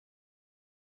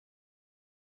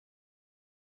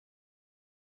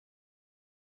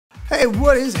Hey,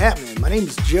 what is happening? My name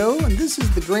is Joe, and this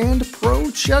is the GrandPro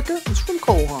Chukka. It's from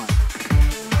Cole Haan.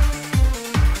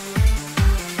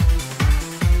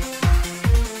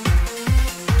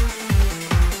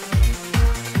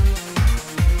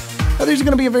 Now, these are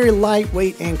going to be a very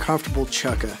lightweight and comfortable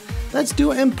Chukka. That's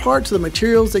due in part to the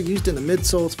materials they used in the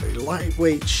midsole. It's very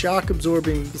lightweight, shock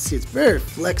absorbing. You can see it's very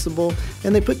flexible,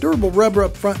 and they put durable rubber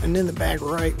up front and in the back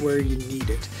right where you need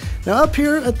it. Now up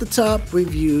here at the top,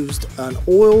 we've used an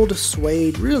oiled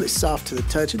suede, really soft to the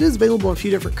touch. It is available in a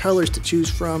few different colors to choose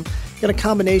from. Got a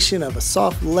combination of a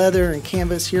soft leather and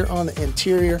canvas here on the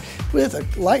interior with a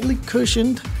lightly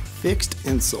cushioned fixed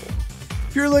insole.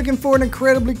 If you're looking for an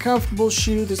incredibly comfortable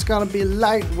shoe that's going to be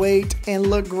lightweight and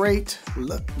look great,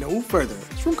 look no further.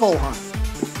 It's from Cole Haan.